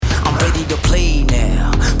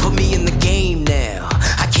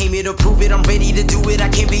prove it, I'm ready to do it, I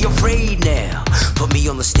can't be afraid now. Put me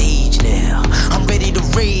on the stage now, I'm ready to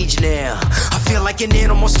rage now. I feel like an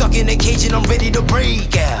animal stuck in a cage and I'm ready to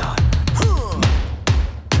break out.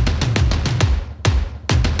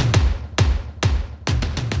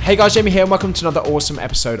 Hey guys, Jamie here and welcome to another awesome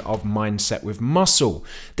episode of Mindset with Muscle.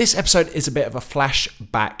 This episode is a bit of a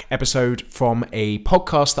flashback episode from a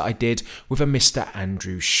podcast that I did with a Mr.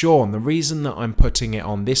 Andrew Shaw. And the reason that I'm putting it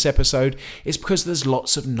on this episode is because there's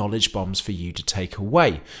lots of knowledge bombs for you to take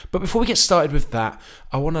away. But before we get started with that,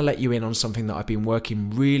 I want to let you in on something that I've been working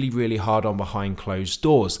really hard on behind closed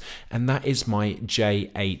doors, and that is my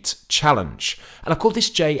J8 Challenge. And I call this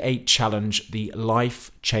J8 Challenge the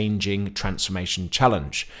Life Changing Transformation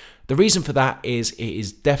Challenge. The reason for that is it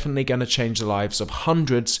is definitely going to change the lives of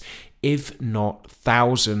hundreds, if not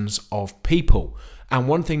thousands of people. And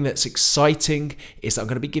one thing that's exciting is that I'm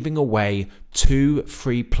going to be giving away 2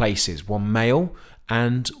 free places, one male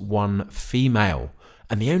and one female.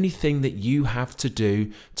 And the only thing that you have to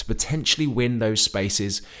do to potentially win those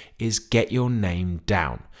spaces is get your name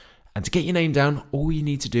down. And to get your name down, all you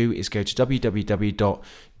need to do is go to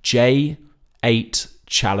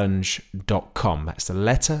www.j8challenge.com. That's the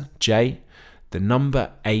letter J, the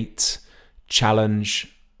number 8,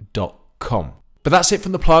 challenge.com. But that's it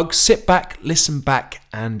from the plug. Sit back, listen back,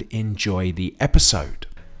 and enjoy the episode.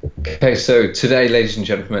 Okay, so today, ladies and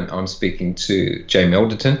gentlemen, I'm speaking to Jamie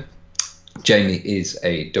Alderton. Jamie is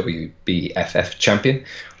a WBFF champion,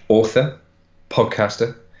 author,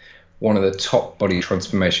 podcaster, one of the top body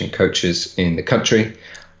transformation coaches in the country,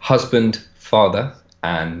 husband, father,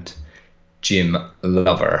 and gym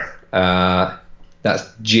lover. That's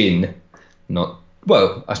gin, not,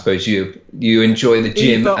 well, I suppose you enjoy the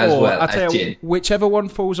gym as well as gin. Whichever one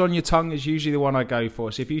falls on your tongue is usually the one I go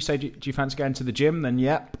for. So if you say, do you fancy going to the gym? Then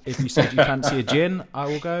yep. If you say, do you fancy a gin? I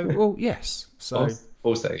will go, well, yes. So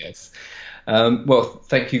also yes. Well,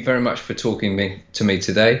 thank you very much for talking to me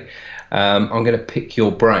today. I'm going to pick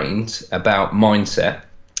your brains about mindset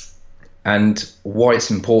and why it's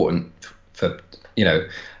important for,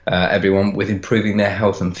 everyone with improving their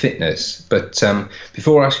health and fitness. But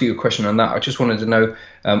before I ask you a question on that, I just wanted to know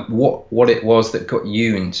what it was that got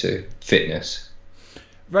you into fitness.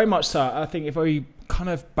 Very much so. I think if I kind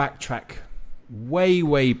of backtrack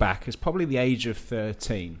way back, it's probably the age of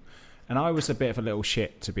 13. And I was a bit of a little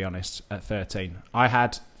shit, to be honest, at 13. I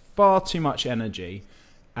had far too much energy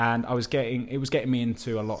and it was getting me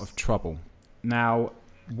into a lot of trouble. Now,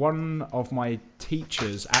 one of my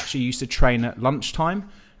teachers actually used to train at lunchtime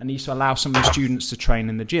and he used to allow some of the students to train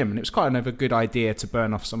in the gym. And it was kind of a good idea to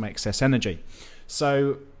burn off some excess energy.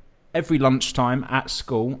 So every lunchtime at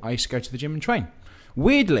school, I used to go to the gym and train.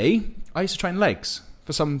 Weirdly, I used to train legs.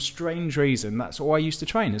 For some strange reason, that's all I used to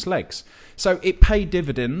train is legs. So it paid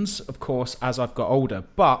dividends, of course, as I've got older.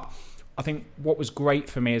 But I think what was great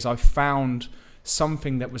for me is I found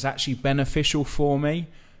something that was actually beneficial for me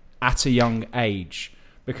at a young age.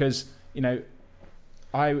 Because,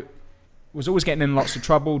 I was always getting in lots of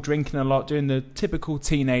trouble, drinking a lot, doing the typical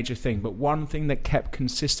teenager thing. But one thing that kept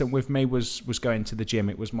consistent with me was going to the gym.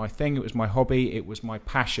 It was my thing. It was my hobby. It was my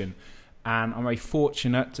passion. And I'm very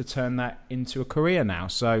fortunate to turn that into a career now.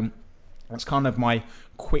 So that's kind of my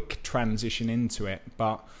quick transition into it.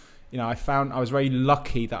 But, I was very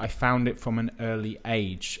lucky that I found it from an early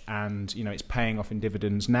age. And, it's paying off in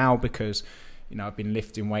dividends now because, I've been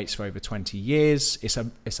lifting weights for over 20 years. It's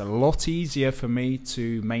a lot easier for me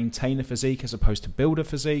to maintain a physique as opposed to build a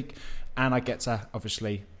physique. And I get to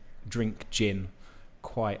obviously drink gin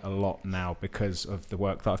quite a lot now because of the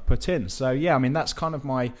work that I've put in. So, yeah, that's kind of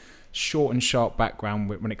my short and sharp background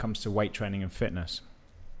when it comes to weight training and fitness.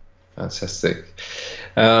 Fantastic.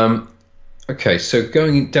 Okay, so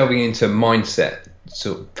delving into mindset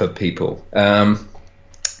for people.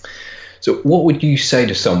 So what would you say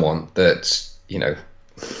to someone that's,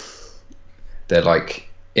 they're like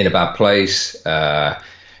in a bad place,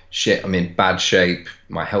 shit, I'm in bad shape,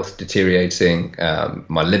 my health deteriorating,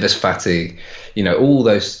 my liver's fatty, all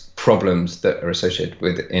those problems that are associated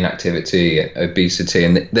with inactivity, obesity,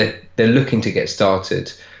 and they're looking to get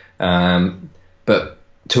started, but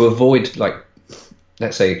to avoid, like,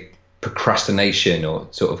 let's say, procrastination or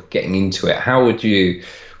sort of getting into it,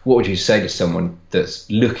 what would you say to someone that's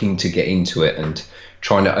looking to get into it and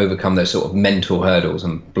trying to overcome those sort of mental hurdles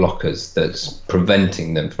and blockers that's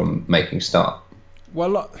preventing them from making start?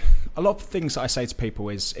 Well, a lot of things that I say to people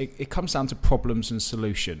is it comes down to problems and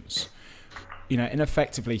solutions.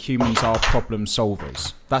 Ineffectively, humans are problem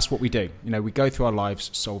solvers. That's what we do. We go through our lives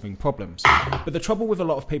solving problems. But the trouble with a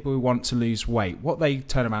lot of people who want to lose weight, what they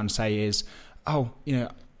turn around and say is, I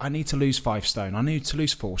need to lose 5 stone. I need to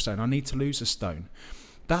lose 4 stone. I need to lose a stone.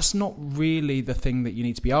 that's not really the thing that you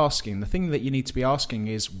need to be asking. The thing that you need to be asking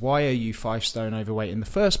is, why are you 5 stone overweight in the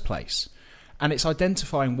first place? And it's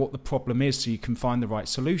identifying what the problem is so you can find the right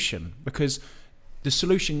solution. Because the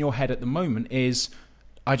solution in your head at the moment is,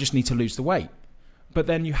 I just need to lose the weight. But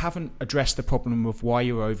then you haven't addressed the problem of why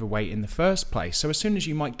you're overweight in the first place. So as soon as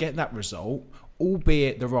you might get that result,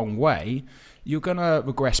 albeit the wrong way, you're going to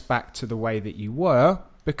regress back to the way that you were,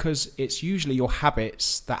 because it's usually your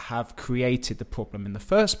habits that have created the problem in the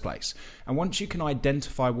first place. And once you can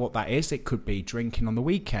identify what that is, it could be drinking on the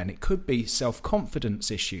weekend, it could be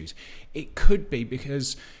self-confidence issues, it could be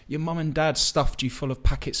because your mum and dad stuffed you full of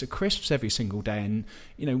packets of crisps every single day. And,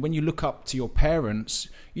 you know, when you look up to your parents,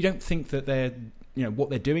 you don't think that they're, you know,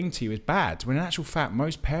 what they're doing to you is bad. When in actual fact,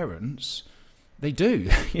 most parents, they do.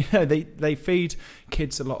 You know, they feed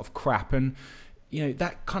kids a lot of crap, and you know,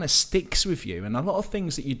 that kind of sticks with you. And a lot of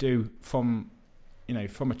things that you do from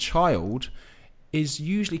a child is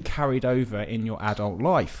usually carried over in your adult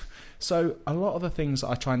life. So a lot of the things that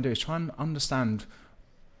I try and do is try and understand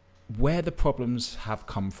where the problems have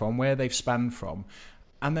come from, where they've spanned from,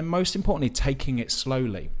 and then most importantly, taking it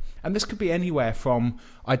slowly. And this could be anywhere from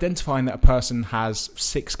identifying that a person has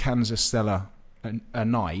 6 cans of Stella a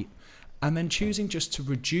night, and then choosing just to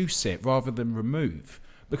reduce it rather than remove.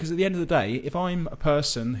 Because at the end of the day, if I'm a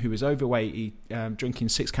person who is overweight, drinking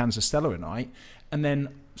 6 cans of Stella a night, and then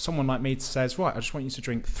someone like me says, right, I just want you to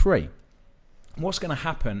drink 3, what's going to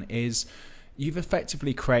happen is you've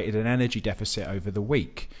effectively created an energy deficit over the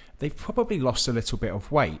week. They've probably lost a little bit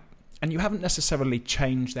of weight, and you haven't necessarily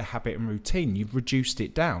changed their habit and routine. You've reduced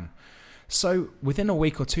it down. So within a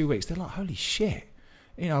week or 2 weeks, they're like, holy shit,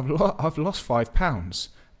 you know, I've lost 5 pounds.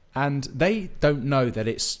 And they don't know that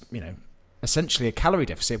it's, you know, essentially a calorie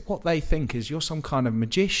deficit. What they think is you're some kind of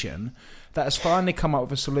magician that has finally come up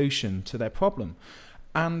with a solution to their problem.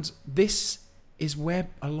 And this is where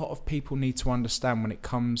a lot of people need to understand when it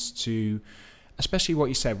comes to, especially what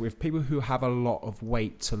you said, with people who have a lot of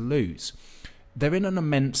weight to lose. They're in an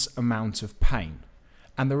immense amount of pain.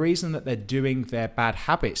 And the reason that they're doing their bad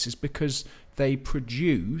habits is because they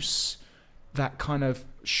produce that kind of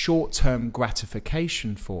short-term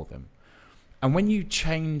gratification for them. And when you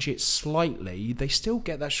change it slightly, they still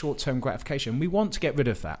get that short-term gratification. We want to get rid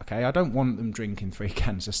of that, okay? I don't want them drinking 3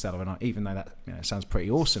 cans of Stella a night, even though that, you know, sounds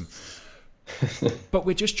pretty awesome. But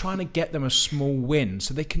we're just trying to get them a small win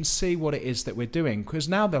so they can see what it is that we're doing. Because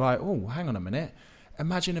now they're like, oh, hang on a minute.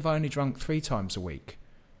 Imagine if I only drank 3 times a week.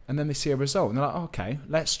 And then they see a result. And they're like, okay,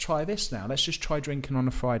 let's try this now. Let's just try drinking on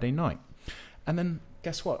a Friday night. And then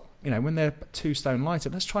guess what? You know, when they're 2 stone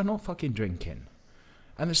lighter, let's try not fucking drinking.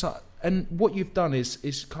 And it's like, and what you've done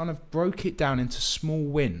is kind of broke it down into small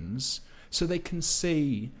wins so they can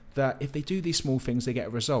see that if they do these small things, they get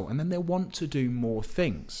a result. And then they'll want to do more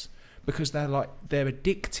things because they're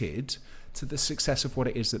addicted to the success of what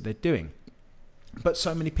it is that they're doing. But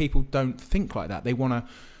so many people don't think like that. They want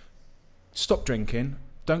to stop drinking,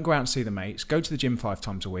 don't go out and see the mates, go to the gym 5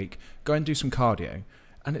 times a week, go and do some cardio.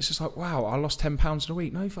 And it's just like, wow, I lost 10 pounds in a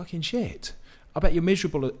week. No fucking shit. I bet you're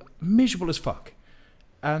miserable as fuck.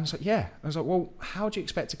 And it's like, yeah. I was like, well, how do you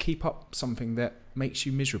expect to keep up something that makes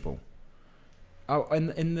you miserable? Oh,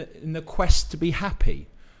 in the quest to be happy.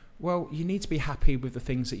 Well, you need to be happy with the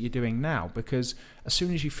things that you're doing now, because as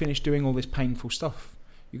soon as you finish doing all this painful stuff,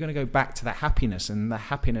 you're going to go back to that happiness, and the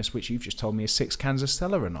happiness which you've just told me is 6 cans of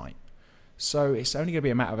Stella a night. So it's only going to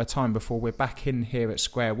be a matter of time before we're back in here at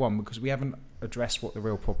square one, because we haven't addressed what the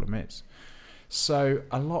real problem is. So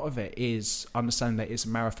a lot of it is understanding that it's a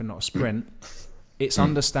marathon, not a sprint. It's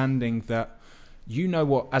understanding that you know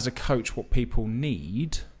what, as a coach, what people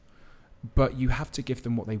need, but you have to give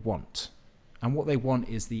them what they want. And what they want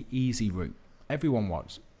is the easy route. Everyone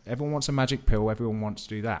wants a magic pill. Everyone wants to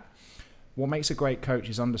do that. What makes a great coach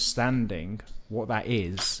is understanding what that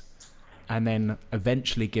is and then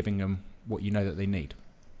eventually giving them what you know that they need.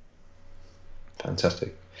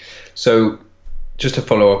 Fantastic. So just to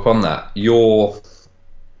follow up on that,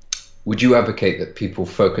 would you advocate that people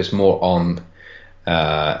focus more on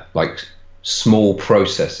like small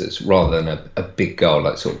processes rather than a big goal,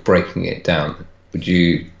 like sort of breaking it down? Would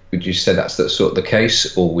you say that's the sort of the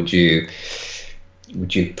case, or would you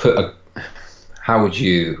how would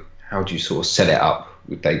you sort of set it up?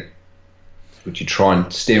 Would you try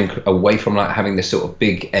and steer away from like having this sort of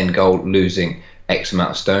big end goal, losing X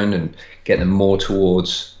amount of stone, and get them more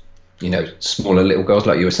towards, you know, smaller little goals,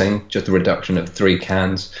 like you were saying, just a reduction of 3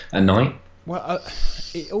 cans a night? Well,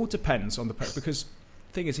 it all depends on because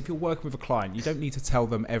the thing is, if you're working with a client, you don't need to tell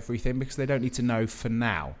them everything, because they don't need to know for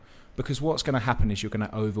now. Because what's going to happen is you're going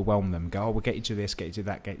to overwhelm them. Go, oh, we'll get you to this, get you to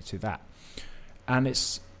that, get you to that. And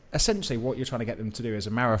it's essentially what you're trying to get them to do is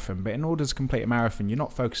a marathon, but in order to complete a marathon, you're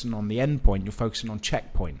not focusing on the end point, you're focusing on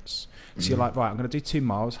checkpoints. So you're like, right, I'm going to do 2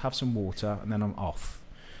 miles, have some water, and then I'm off.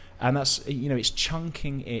 And that's, it's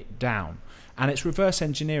chunking it down. And it's reverse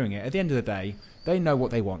engineering it. At the end of the day, they know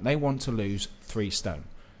what they want. They want to lose 3 stone.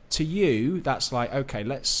 To you, that's like, okay,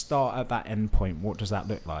 let's start at that end point. What does that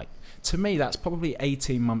look like? To me, that's probably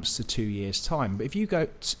 18 months to 2 years' time. But if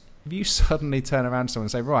you suddenly turn around to someone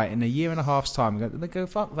and say, right, in a year and a half's time, they go,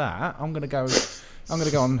 fuck that. I'm going to go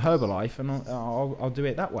on Herbalife and I'll do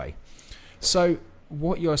it that way. So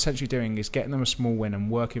what you're essentially doing is getting them a small win and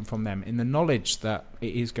working from them in the knowledge that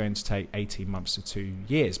it is going to take 18 months to 2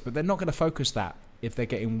 years. But they're not going to focus that if they're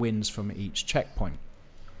getting wins from each checkpoint.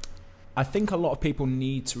 I think a lot of people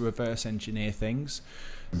need to reverse engineer things.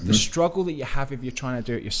 Mm-hmm. The struggle that you have if you're trying to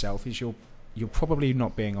do it yourself is you're probably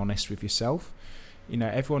not being honest with yourself.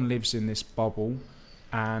 Everyone lives in this bubble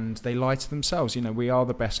and they lie to themselves. We are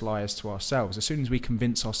the best liars to ourselves. As soon as we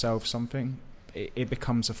convince ourselves something, it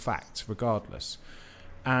becomes a fact regardless.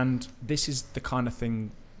 And this is the kind of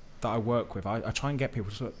thing that I work with. I try and get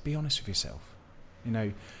people to be honest with yourself,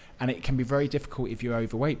 and it can be very difficult if you're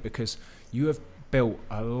overweight because you have built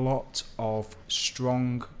a lot of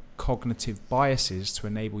strong cognitive biases to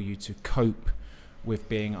enable you to cope with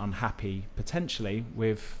being unhappy potentially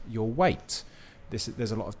with your weight.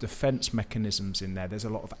 There's a lot of defense mechanisms in there. There's a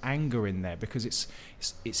lot of anger in there because it's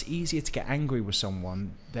easier to get angry with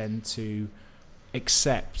someone than to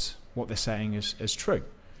accept what they're saying as true.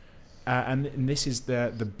 And this is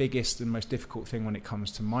the biggest and most difficult thing when it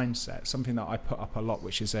comes to mindset. Something that I put up a lot,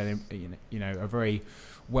 which is a very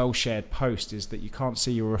well shared post, is that you can't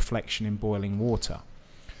see your reflection in boiling water.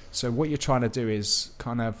 So what you're trying to do is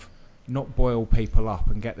kind of not boil people up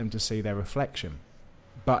and get them to see their reflection.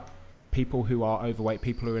 But people who are overweight,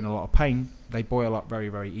 people who are in a lot of pain, they boil up very,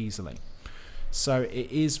 very easily. So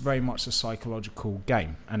it is very much a psychological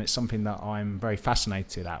game, and it's something that I'm very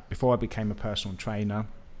fascinated at. Before I became a personal trainer,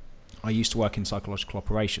 I used to work in psychological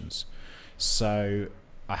operations. So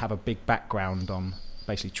I have a big background on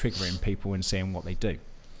basically triggering people and seeing what they do.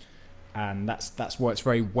 And that's works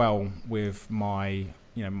very well with my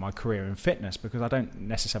career in fitness, because I don't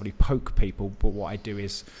necessarily poke people, but what I do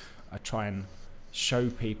is I try and show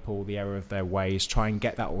people the error of their ways, try and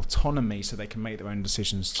get that autonomy so they can make their own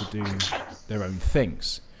decisions to do their own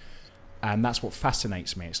things. And that's what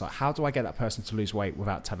fascinates me. It's like, how do I get that person to lose weight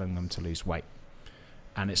without telling them to lose weight?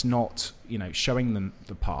 And it's not, showing them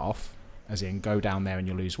the path, as in go down there and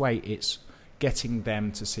you'll lose weight. It's getting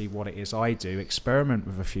them to see what it is I do, experiment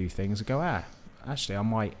with a few things and go, actually I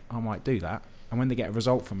might do that. And when they get a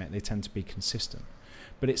result from it, they tend to be consistent.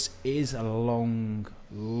 But it is a long,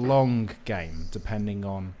 long game, depending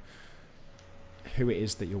on who it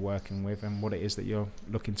is that you're working with and what it is that you're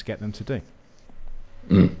looking to get them to do.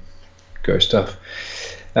 Great stuff.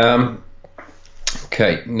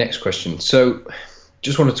 Okay, next question. So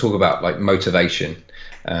just want to talk about like motivation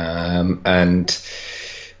and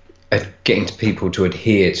getting to people to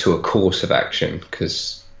adhere to a course of action,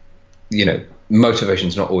 because, motivation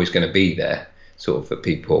is not always going to be there sort of for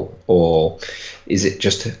people. Or is it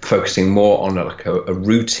just focusing more on like a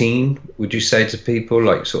routine, would you say to people,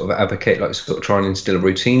 like sort of advocate, like sort of try and instill a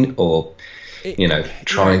routine, or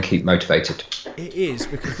try and keep motivated? It is,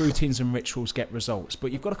 because routines and rituals get results,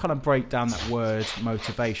 but you've got to kind of break down that word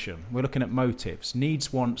motivation. We're looking at motives,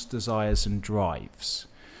 needs, wants, desires and drives,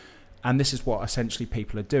 and this is what essentially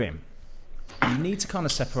people are doing. You need to kind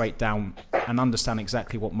of separate down and understand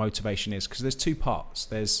exactly what motivation is, because there's 2 parts.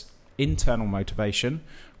 There's internal motivation,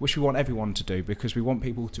 which we want everyone to do, because we want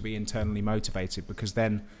people to be internally motivated, because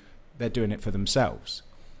then they're doing it for themselves.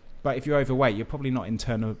 But if you're overweight, you're probably not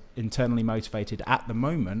internally motivated at the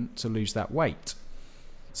moment to lose that weight.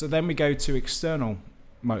 So then we go to external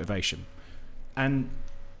motivation. And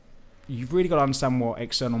you've really got to understand what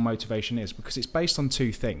external motivation is, because it's based on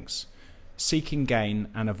 2 things: seeking gain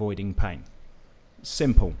and avoiding pain.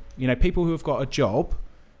 Simple. People who have got a job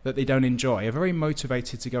that they don't enjoy are very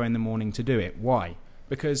motivated to go in the morning to do it. Why?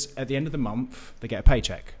 Because at the end of the month, they get a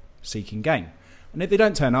paycheck, seeking gain. And if they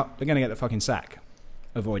don't turn up, they're going to get the fucking sack,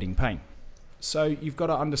 avoiding pain. So you've got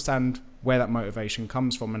to understand where that motivation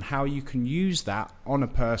comes from and how you can use that on a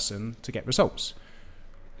person to get results.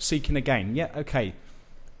 Seeking a gain. Yeah, okay,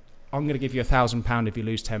 I'm going to give you £1,000 if you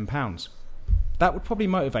lose £10. That would probably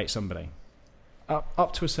motivate somebody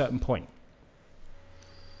up to a certain point.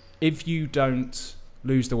 If you don't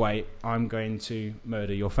lose the weight, I'm going to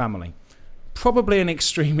murder your family. Probably an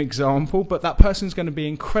extreme example, but that person's going to be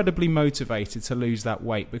incredibly motivated to lose that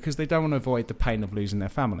weight because they don't want to avoid the pain of losing their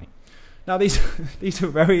family. Now, these are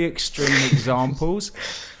very extreme examples,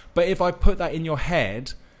 but if I put that in your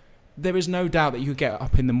head, there is no doubt that you get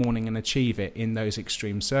up in the morning and achieve it in those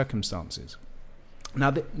extreme circumstances.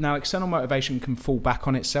 Now, external motivation can fall back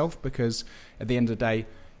on itself, because at the end of the day,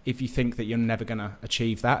 if you think that you're never going to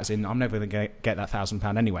achieve that, as in I'm never going to get that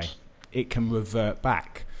 £1,000 anyway, it can revert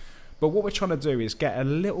back. But what we're trying to do is get a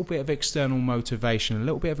little bit of external motivation, a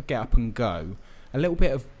little bit of a get up and go, a little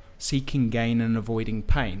bit of seeking gain and avoiding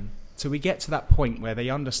pain, till we get to that point where they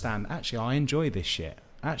understand, actually, I enjoy this shit.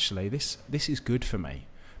 Actually, this is good for me.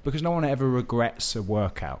 Because no one ever regrets a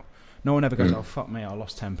workout. No one ever goes, oh, fuck me, I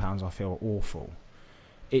lost 10 pounds, I feel awful.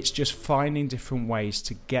 It's just finding different ways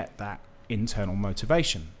to get that internal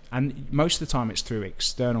motivation. And most of the time it's through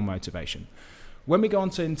external motivation. When we go on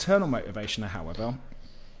to internal motivation, however,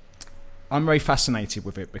 I'm very fascinated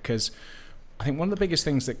with it, because I think one of the biggest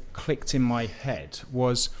things that clicked in my head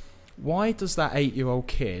was, why does that 8-year-old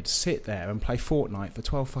kid sit there and play Fortnite for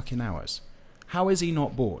 12 fucking hours? How is he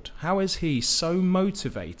not bored? How is he so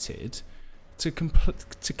motivated to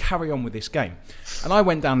carry on with this game? And I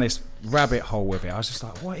went down this rabbit hole with it. I was just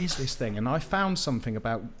like, what is this thing? And I found something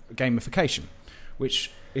about gamification,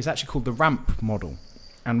 which is actually called the RAMP model.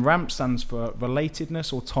 And RAMP stands for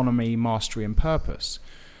relatedness, autonomy, mastery, and purpose.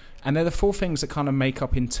 And they're the 4 things that kind of make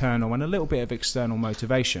up internal and a little bit of external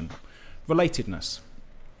motivation. Relatedness.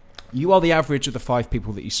 You are the average of the 5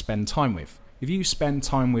 people that you spend time with. If you spend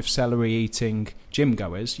time with celery-eating gym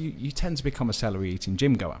goers, you tend to become a celery-eating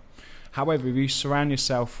gym goer. However, if you surround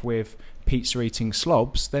yourself with pizza-eating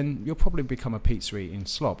slobs, then you'll probably become a pizza-eating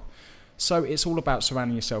slob. So it's all about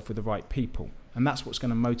surrounding yourself with the right people, and that's what's going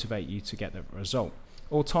to motivate you to get the result.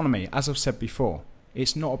 Autonomy, as I've said before,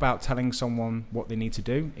 it's not about telling someone what they need to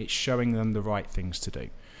do, it's showing them the right things to do.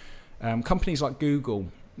 Companies like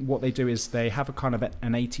Google, what they do is they have a kind of an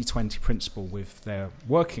 80-20 principle with their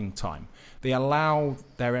working time. They allow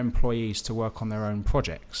their employees to work on their own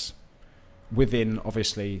projects within,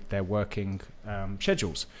 obviously, their working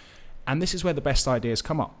schedules. And this is where the best ideas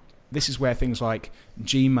come up. This is where things like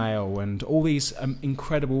Gmail and all these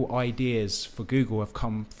incredible ideas for Google have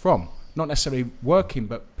come from. Not necessarily working,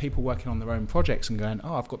 but people working on their own projects and going,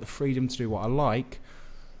 oh, I've got the freedom to do what I like,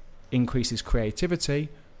 increases creativity,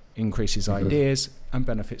 increases ideas, and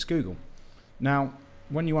benefits Google. Now,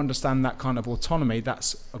 when you understand that kind of autonomy,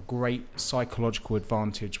 that's a great psychological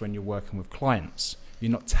advantage when you're working with clients.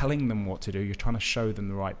 You're not telling them what to do, you're trying to show them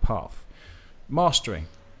the right path. Mastery.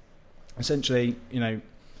 Essentially,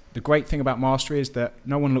 the great thing about mastery is that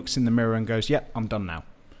no one looks in the mirror and goes, yep, I'm done now.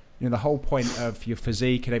 The whole point of your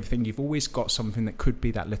physique and everything, you've always got something that could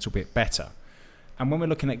be that little bit better. And when we're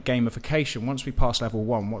looking at gamification, once we pass level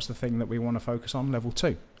 1, what's the thing that we want to focus on? Level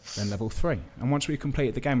 2, then level 3. And once we've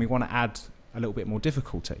completed the game, we want to add a little bit more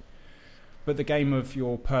difficulty. But the game of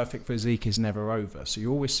your perfect physique is never over, so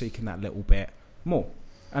you're always seeking that little bit more.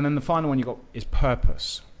 And then the final one you got is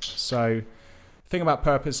purpose. So the thing about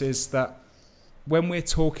purpose is that when we're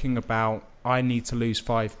talking about I need to lose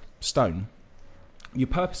 5 stone, your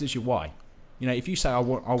purpose is your why. If you say I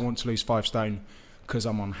want to lose 5 stone because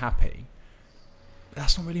I'm unhappy,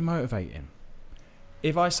 that's not really motivating.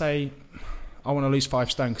 If I say I want to lose 5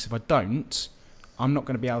 stone because if I don't, I'm not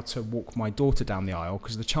going to be able to walk my daughter down the aisle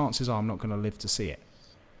because the chances are I'm not going to live to see it.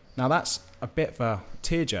 Now that's a bit of a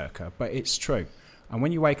tearjerker, but it's true. And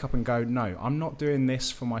when you wake up and go, no, I'm not doing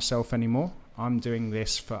this for myself anymore, I'm doing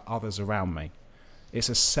this for others around me. It's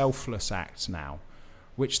a selfless act now,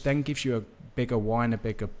 which then gives you a bigger why and a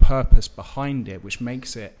bigger purpose behind it, which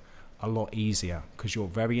makes it a lot easier because you're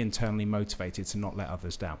very internally motivated to not let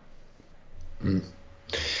others down.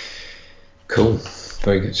 Cool,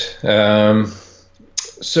 very good.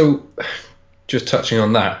 So just touching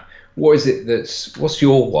on that, what's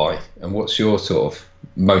your why and what's your sort of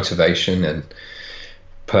motivation and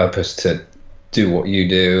purpose to do what you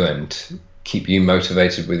do and keep you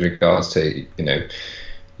motivated with regards to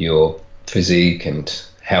your physique and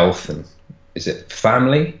health? And is it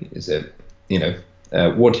family? Is it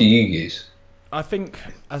what do you use? I think,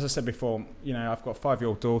 as I said before, I've got a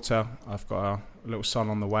 5-year-old daughter. I've got a little son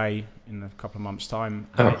on the way in a couple of months' time,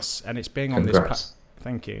 and it's being on this.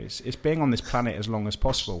 Thank you. It's being on this planet as long as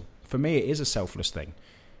possible. For me, it is a selfless thing.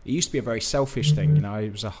 It used to be a very selfish thing. I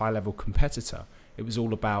was a high-level competitor. It was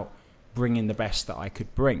all about bringing the best that I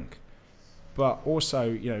could bring. But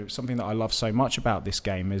also, something that I love so much about this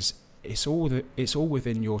game is it's all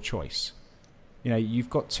within your choice. You've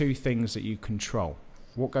got 2 things that you control: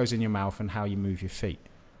 what goes in your mouth and how you move your feet.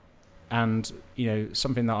 And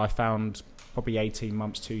something that I found probably 18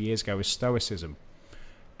 months, 2 years ago is stoicism.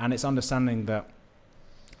 And it's understanding that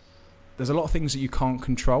there's a lot of things that you can't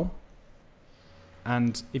control,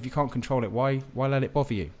 and if you can't control it, why let it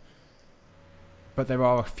bother you? But there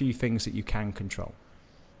are a few things that you can control.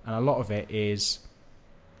 And a lot of it is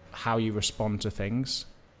how you respond to things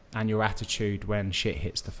and your attitude when shit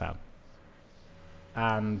hits the fan.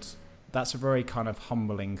 And that's a very kind of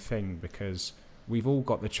humbling thing, because we've all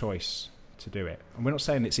got the choice to do it. And we're not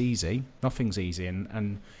saying it's easy. Nothing's easy.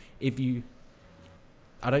 And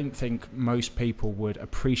I don't think most people would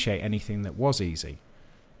appreciate anything that was easy.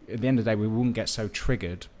 At the end of the day, we wouldn't get so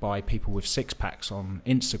triggered by people with six-packs on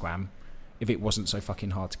Instagram if it wasn't so fucking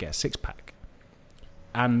hard to get a six-pack.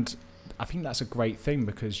 And I think that's a great thing,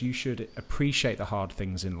 because you should appreciate the hard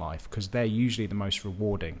things in life, because they're usually the most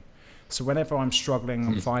rewarding. So whenever I'm struggling,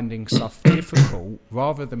 I'm finding stuff difficult,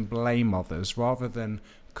 rather than blame others, rather than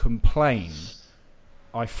complain,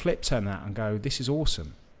 I turn that and go, this is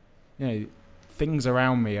awesome. You know, things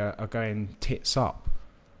around me are going tits up.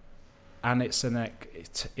 And it's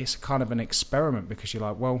kind of an experiment, because you're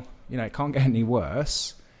like, well, you know, it can't get any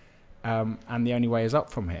worse. And the only way is up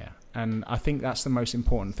from here. And I think that's the most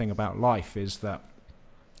important thing about life, is that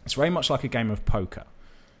it's very much like a game of poker.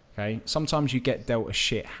 Okay, sometimes you get dealt a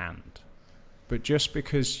shit hand, but just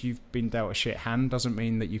because you've been dealt a shit hand doesn't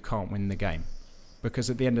mean that you can't win the game, because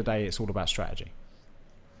at the end of the day, it's all about strategy.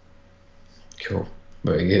 Cool,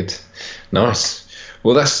 very good, nice.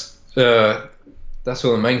 Well, that's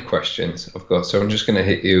all the main questions I've got. So I'm just going to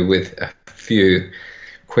hit you with a few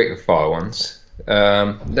quick fire ones.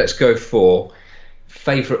 Let's go for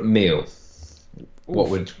favorite meal. Oof.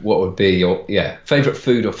 What would be your favorite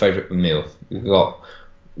food or favorite meal? You've got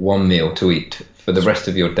one meal to eat for the rest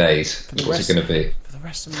of your days. What's it going to be? For the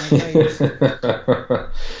rest of my days.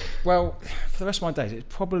 Well, for the rest of my days, it'd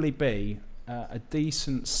probably be a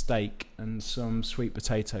decent steak and some sweet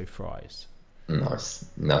potato fries. Nice.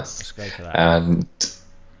 Let's go for that. And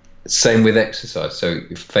same with exercise. So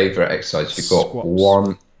your favorite exercise, you've got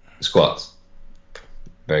one squats.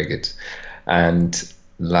 Very good. And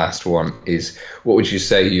last one is, what would you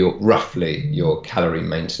say roughly your calorie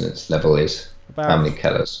maintenance level is? How many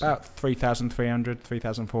calories? About 3,300,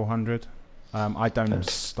 3,400. I don't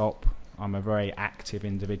stop. I'm a very active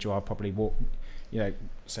individual. I probably walk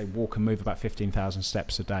and move about 15,000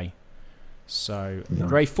 steps a day. So I'm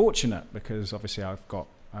very fortunate, because obviously I've got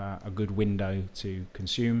a good window to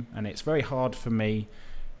consume, and it's very hard for me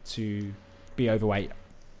to be overweight.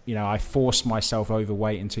 You know, I forced myself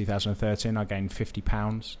overweight in 2013. I gained 50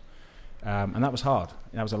 pounds, and that was hard.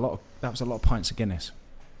 That was a lot of pints of Guinness.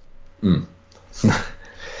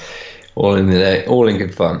 All in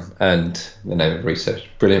good fun, and the name of research.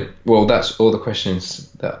 Brilliant. Well, that's all the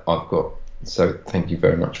questions that I've got. So thank you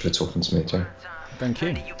very much for talking to me, Joe. Thank you.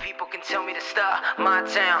 You people can tell me to stop. My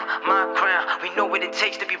town, my crown. We know what it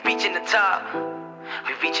takes to be reaching the top.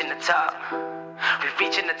 We're reaching the top. We're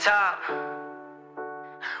reaching the top.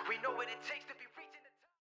 We know what it